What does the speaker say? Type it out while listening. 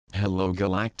Hello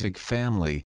Galactic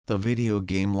family, the video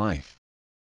game life.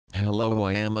 Hello,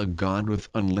 I am a god with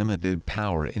unlimited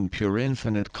power in pure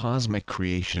infinite cosmic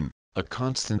creation, a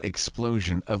constant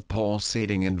explosion of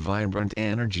pulsating and vibrant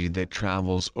energy that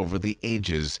travels over the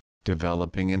ages,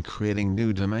 developing and creating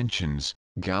new dimensions,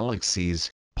 galaxies,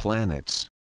 planets.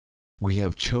 We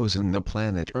have chosen the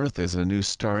planet Earth as a new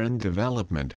star in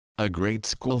development, a great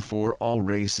school for all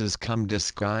races come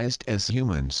disguised as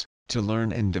humans, to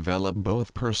learn and develop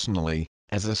both personally,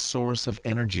 as a source of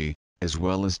energy, as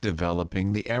well as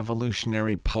developing the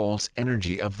evolutionary pulse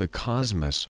energy of the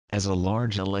cosmos, as a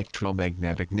large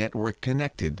electromagnetic network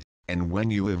connected, and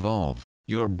when you evolve,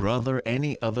 your brother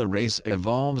any other race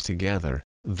evolves together,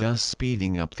 thus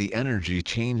speeding up the energy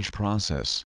change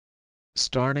process.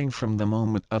 Starting from the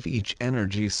moment of each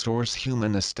energy source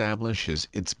human establishes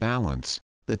its balance,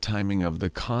 the timing of the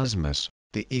cosmos,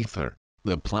 the ether,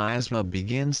 the plasma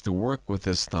begins to work with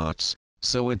his thoughts,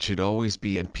 so it should always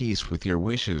be at peace with your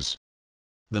wishes.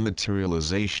 The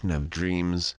materialization of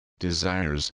dreams,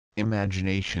 desires,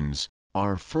 imaginations,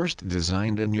 are first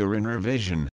designed in your inner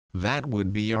vision, that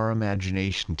would be your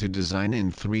imagination to design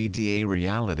in 3D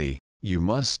reality. You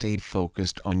must stay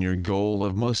focused on your goal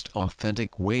of most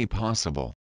authentic way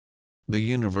possible. The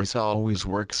universe always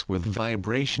works with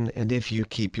vibration, and if you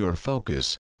keep your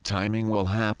focus, timing will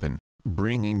happen,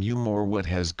 bringing you more what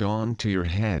has gone to your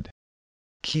head.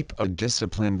 Keep a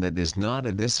discipline that is not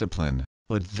a discipline,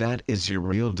 but that is your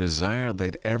real desire,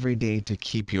 that every day to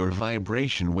keep your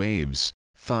vibration waves,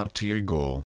 thought to your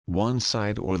goal, one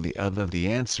side or the other the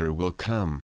answer will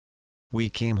come.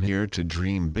 We came here to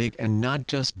dream big and not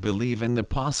just believe in the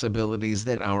possibilities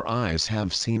that our eyes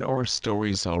have seen or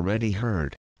stories already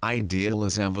heard. Ideal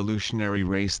as evolutionary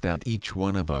race that each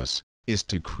one of us, is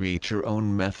to create your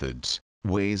own methods,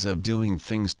 ways of doing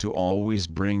things to always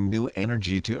bring new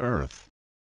energy to Earth.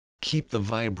 Keep the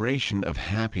vibration of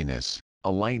happiness,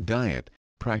 a light diet,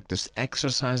 practice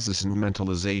exercises and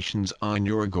mentalizations on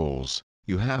your goals.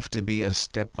 You have to be a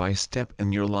step-by-step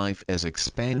in your life as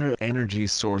expander energy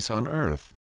source on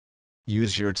Earth.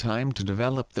 Use your time to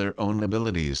develop their own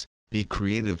abilities, be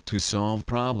creative to solve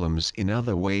problems in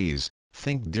other ways,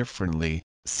 think differently,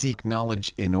 seek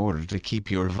knowledge in order to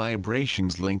keep your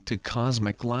vibrations linked to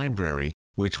cosmic library,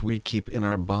 which we keep in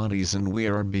our bodies, and we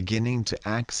are beginning to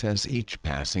access each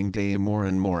passing day more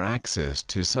and more access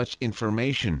to such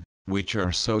information, which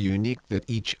are so unique that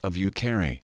each of you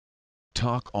carry.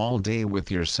 Talk all day with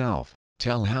yourself,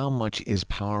 tell how much is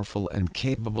powerful and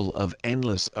capable of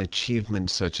endless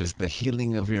achievements such as the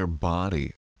healing of your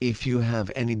body. If you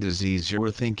have any disease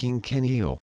your thinking can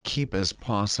heal, keep as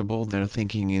possible their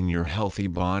thinking in your healthy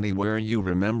body where you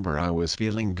remember I was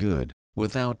feeling good,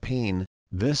 without pain.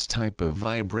 This type of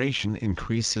vibration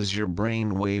increases your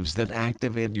brain waves that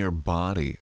activate your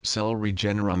body. Cell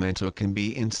regeneration can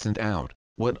be instant out.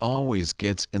 What always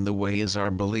gets in the way is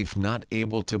our belief, not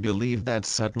able to believe that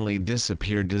suddenly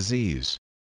disappear disease.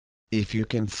 If you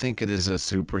can think it is a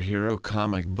superhero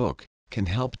comic book, can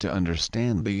help to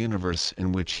understand the universe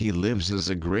in which he lives is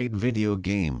a great video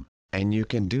game, and you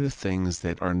can do things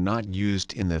that are not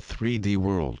used in the 3D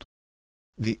world.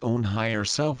 The own higher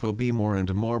self will be more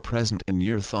and more present in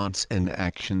your thoughts and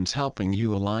actions, helping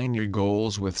you align your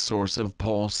goals with source of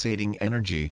pulsating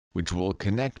energy, which will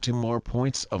connect to more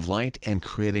points of light and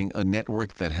creating a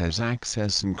network that has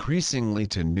access increasingly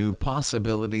to new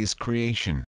possibilities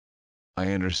creation.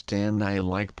 I understand I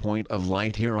like point of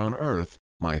light here on Earth,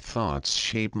 my thoughts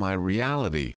shape my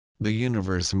reality, the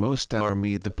universe most are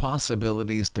me the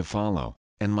possibilities to follow,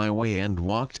 and my way and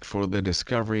walked for the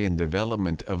discovery and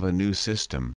development of a new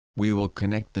system. We will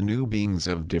connect the new beings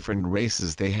of different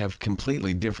races, they have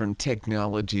completely different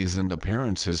technologies and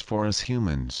appearances for us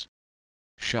humans.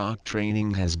 Shock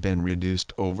training has been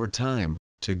reduced over time,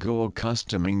 to go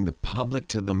accustoming the public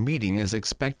to the meeting as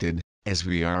expected, as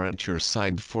we are at your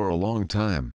side for a long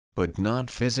time, but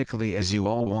not physically as you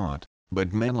all want,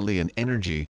 but mentally and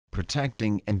energy,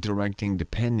 protecting and directing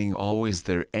depending always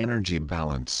their energy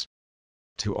balance.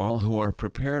 To all who are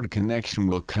prepared, connection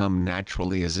will come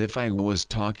naturally as if I was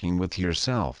talking with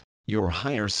yourself. Your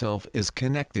higher self is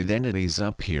connected entities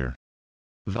up here.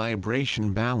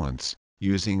 Vibration balance,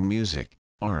 using music,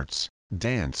 arts,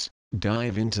 dance,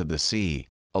 dive into the sea,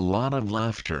 a lot of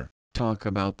laughter, talk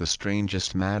about the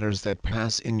strangest matters that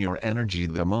pass in your energy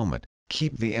the moment,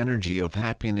 keep the energy of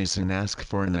happiness and ask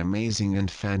for an amazing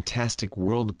and fantastic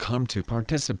world. Come to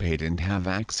participate and have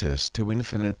access to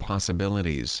infinite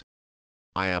possibilities.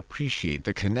 I appreciate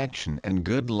the connection and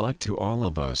good luck to all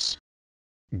of us.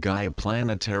 GAIA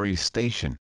Planetary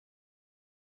Station.